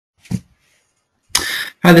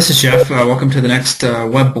Hi, this is Jeff. Welcome to the next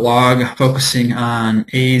web blog focusing on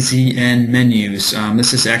AZN menus.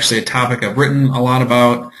 This is actually a topic I've written a lot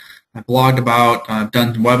about, I've blogged about, I've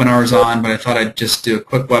done webinars on, but I thought I'd just do a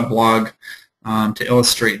quick web blog to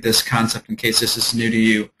illustrate this concept in case this is new to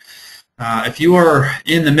you. If you are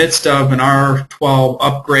in the midst of an R12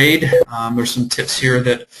 upgrade, there's some tips here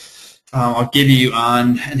that I'll give you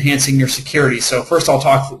on enhancing your security. So first I'll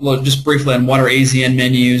talk just briefly on what are AZN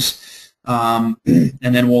menus.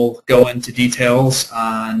 And then we'll go into details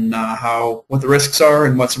on what the risks are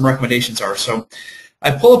and what some recommendations are. So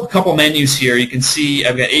I pull up a couple menus here. You can see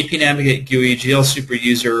I've got AP Navigate GUI, GL Super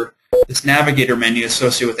User, this Navigator menu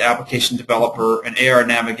associated with Application Developer, and AR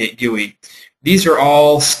Navigate GUI. These are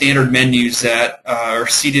all standard menus that are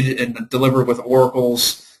seeded and delivered with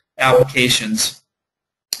Oracle's applications.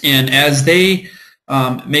 And as they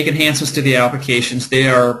make enhancements to the applications, they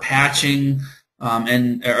are patching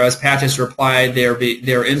and as patches are applied,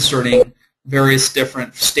 they're inserting various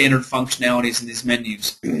different standard functionalities in these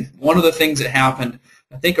menus. One of the things that happened,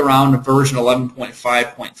 I think around version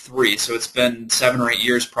 11.5.3, so it's been 7 or 8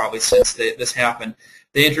 years probably since this happened,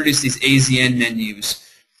 they introduced these AZN menus.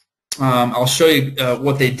 I'll show you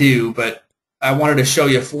what they do, but I wanted to show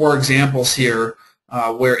you 4 examples here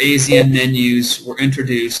where AZN menus were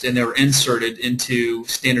introduced and they were inserted into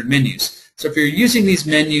standard menus. So if you're using these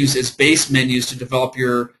menus as base menus to develop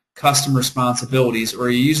your custom responsibilities, or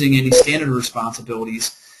you're using any standard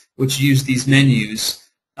responsibilities which use these menus,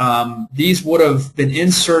 these would have been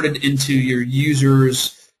inserted into your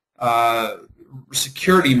user's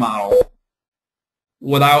security model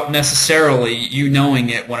without necessarily you knowing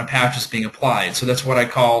it when a patch is being applied. So that's what I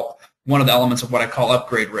call one of the elements of what I call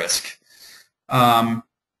upgrade risk.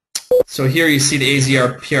 So here you see the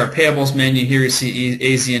AZR PR payables menu. Here you see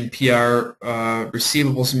AZN PR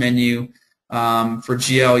receivables menu. For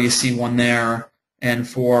GL, you see one there. And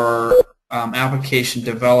for application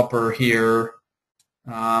developer here,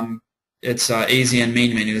 it's AZN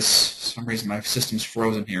main menu. For some reason my system's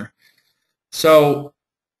frozen here. So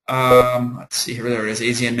let's see here. There it is,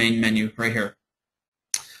 AZN main menu right here.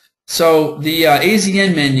 So the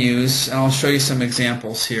AZN menus, and I'll show you some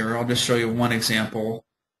examples here. I'll just show you one example.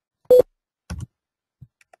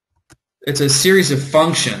 It's a series of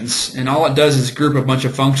functions, and all it does is group a bunch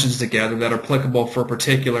of functions together that are applicable for a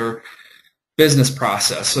particular business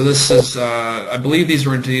process. So this is, I believe these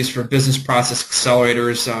were introduced for business process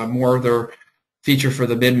accelerators, more of their feature for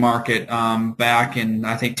the mid-market back in,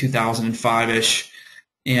 I think, 2005-ish.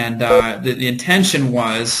 And the intention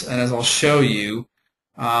was, and as I'll show you,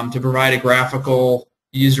 to provide a graphical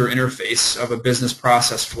user interface of a business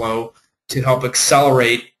process flow to help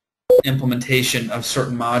accelerate implementation of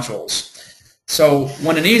certain modules. So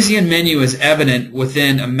when an AZN menu is evident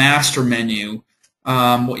within a master menu,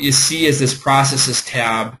 what you see is this processes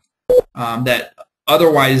tab that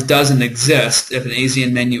otherwise doesn't exist if an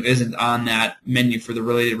AZN menu isn't on that menu for the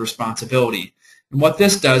related responsibility. And what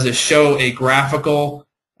this does is show a graphical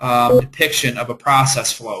depiction of a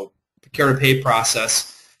process flow, procure-to-pay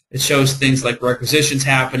process. It shows things like requisitions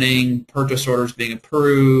happening, purchase orders being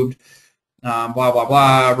approved, blah, blah,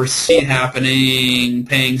 blah, receipt happening,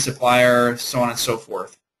 paying supplier, so on and so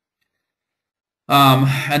forth.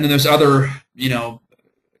 And then there's other,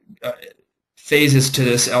 phases to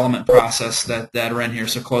this element process that are in here.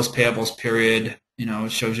 So close payables period,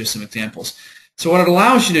 it shows you some examples. So what it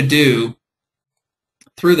allows you to do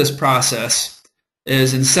through this process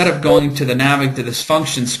is instead of going to this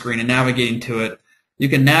function screen and navigating to it, you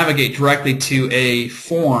can navigate directly to a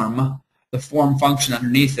form, the form function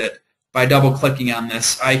underneath it, by double-clicking on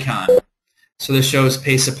this icon. So this shows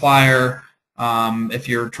pay supplier. If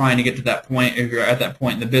you're trying to get to that point, if you're at that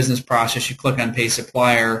point in the business process, you click on pay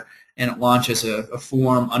supplier, and it launches a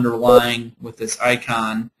form underlying with this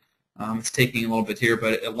icon. It's taking a little bit here,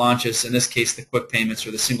 but it launches, in this case, the quick payments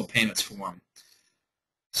or the single payments form.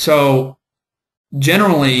 So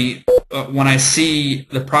generally, when I see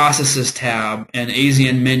the processes tab and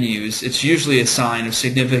AZN menus, it's usually a sign of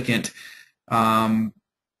significant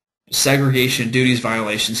segregation duties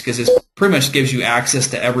violations, because it pretty much gives you access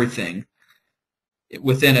to everything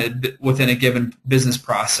within a given business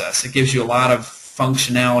process. It gives you a lot of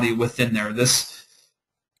functionality within there. This,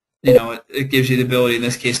 it gives you the ability in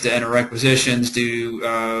this case to enter requisitions,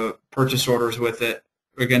 do purchase orders with it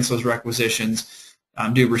against those requisitions,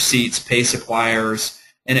 do receipts, pay suppliers,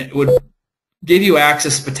 and it would give you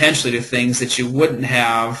access potentially to things that you wouldn't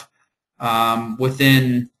have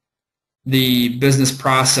within the business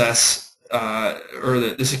process or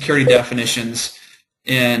the security definitions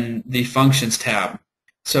in the functions tab.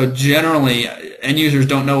 So generally, end users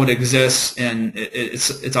don't know it exists, and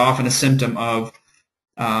it's often a symptom of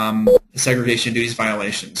segregation duties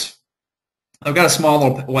violations. I've got a small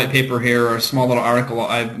little white paper here, or a small little article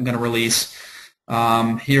I'm going to release.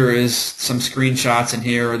 Here is some screenshots in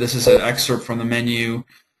here. This is an excerpt from the menu,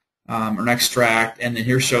 or an extract, and then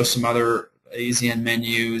here shows some other AZN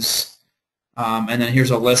menus. And then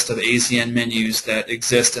here's a list of AZN menus that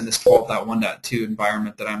exist in this 12.1.2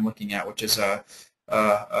 environment that I'm looking at, which is an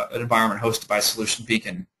environment hosted by Solution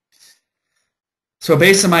Beacon. So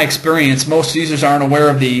based on my experience, most users aren't aware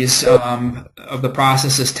of these, of the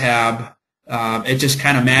Processes tab. It just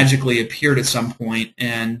kind of magically appeared at some point,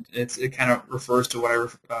 and it kind of refers to what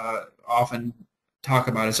I often talk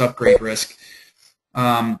about as upgrade risk.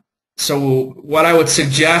 So what I would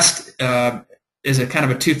suggest is a kind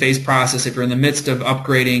of a two-phase process. If you're in the midst of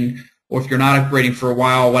upgrading, or if you're not upgrading for a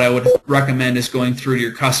while, what I would recommend is going through to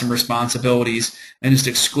your custom responsibilities and just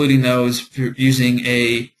excluding those using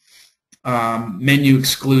a menu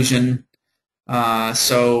exclusion.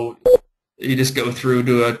 So you just go through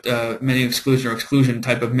to a menu exclusion or exclusion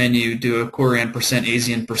type of menu, do a query on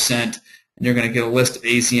 %AZN%, and you're going to get a list of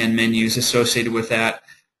AZN menus associated with that.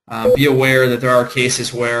 Be aware that there are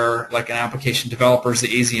cases where, like an application developers, the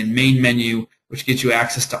AZN main menu, which gives you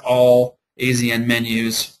access to all AZN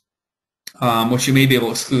menus, which you may be able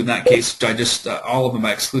to exclude in that case, all of them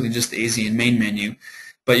by excluding just the AZN main menu.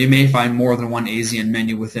 But you may find more than one AZN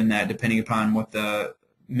menu within that, depending upon what the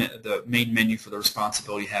main menu for the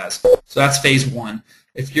responsibility has. So that's phase one.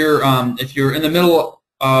 If you're in the middle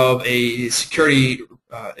of a security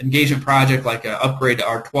engagement project, like an upgrade to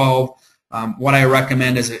R12, what I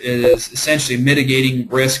recommend is essentially mitigating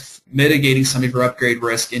some of your upgrade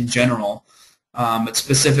risk in general, but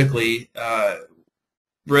specifically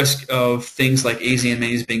risk of things like AZN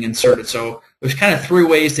menus being inserted. So there's kind of three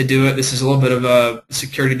ways to do it. This is a little bit of a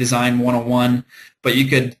security design 101, but you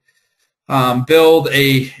could build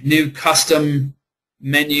a new custom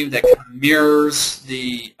menu that kind of mirrors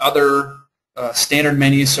the other standard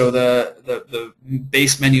menu. So the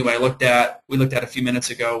base menu we looked at a few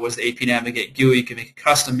minutes ago was the AP Navigate GUI. You can make a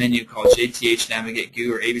custom menu called JTH Navigate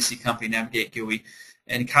GUI or ABC Company Navigate GUI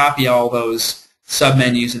and copy all those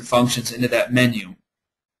submenus and functions into that menu.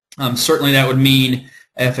 Certainly that would mean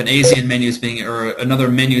if an AZN menu is or another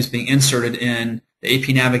menu is being inserted in the AP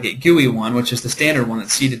Navigate GUI one, which is the standard one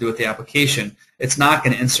that's seeded with the application, it's not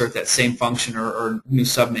going to insert that same function or new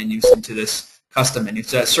submenus into this custom menu.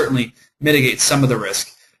 So that certainly mitigates some of the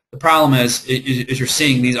risk. The problem is, as you're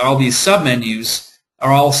seeing, all these submenus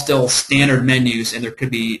are all still standard menus, and there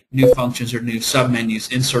could be new functions or new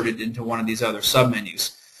submenus inserted into one of these other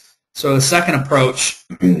submenus. So the second approach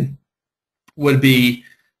would be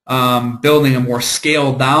building a more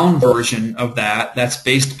scaled down version of that's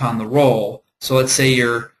based upon the role. So let's say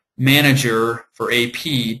your manager for AP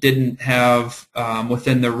didn't have,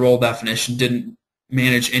 within their role definition, didn't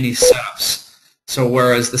manage any setups. So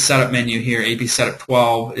whereas the setup menu here, AP Setup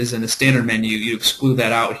 12, is in the standard menu, you exclude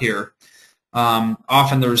that out here.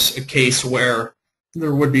 Often there's a case where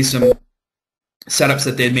there would be some setups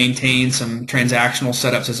that they'd maintain, some transactional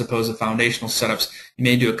setups as opposed to foundational setups. You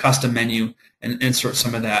may do a custom menu and insert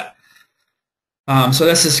some of that. So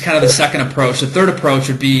this is kind of the second approach. The third approach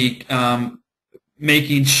would be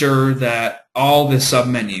making sure that all the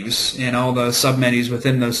submenus and all the submenus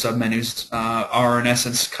within those submenus are in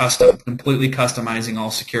essence custom, completely customizing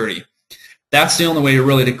all security. That's the only way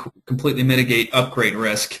to completely mitigate upgrade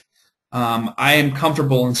risk. I am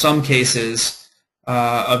comfortable in some cases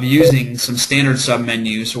of using some standard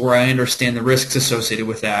submenus where I understand the risks associated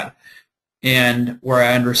with that, and where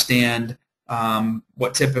I understand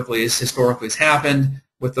what typically historically has happened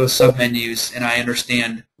with those submenus, and I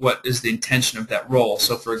understand what is the intention of that role.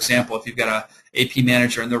 So for example, if you've got a AP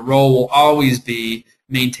manager, and the role will always be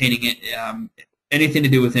maintaining it, anything to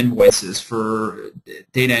do with invoices for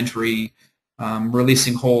data entry,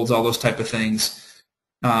 releasing holds, all those type of things,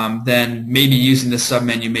 then maybe using this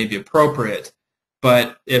submenu may be appropriate.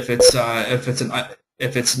 But if it's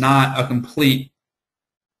not a complete,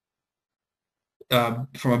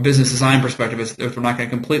 from a business design perspective, if we're not going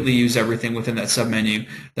to completely use everything within that submenu,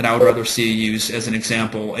 then I would rather see you use, as an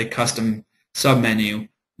example, a custom submenu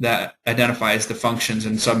that identifies the functions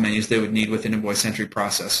and submenus they would need within invoice entry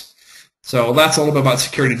process. So that's a little bit about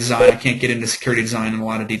security design. I can't get into security design in a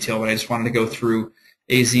lot of detail, but I just wanted to go through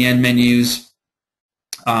AZN menus.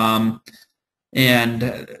 And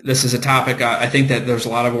this is a topic I think that there's a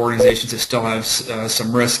lot of organizations that still have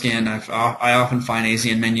some risk in. I often find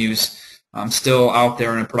AZN menus still out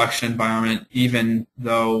there in a production environment, even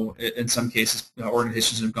though in some cases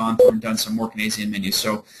organizations have gone through and done some work in AZN menus.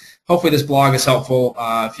 So hopefully this blog is helpful.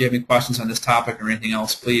 If you have any questions on this topic or anything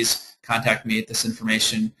else, please contact me at this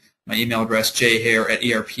information. My email address,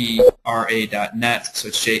 jhare@erpra.net. So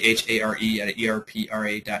it's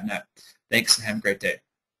jhare@erpra.net. Thanks and have a great day.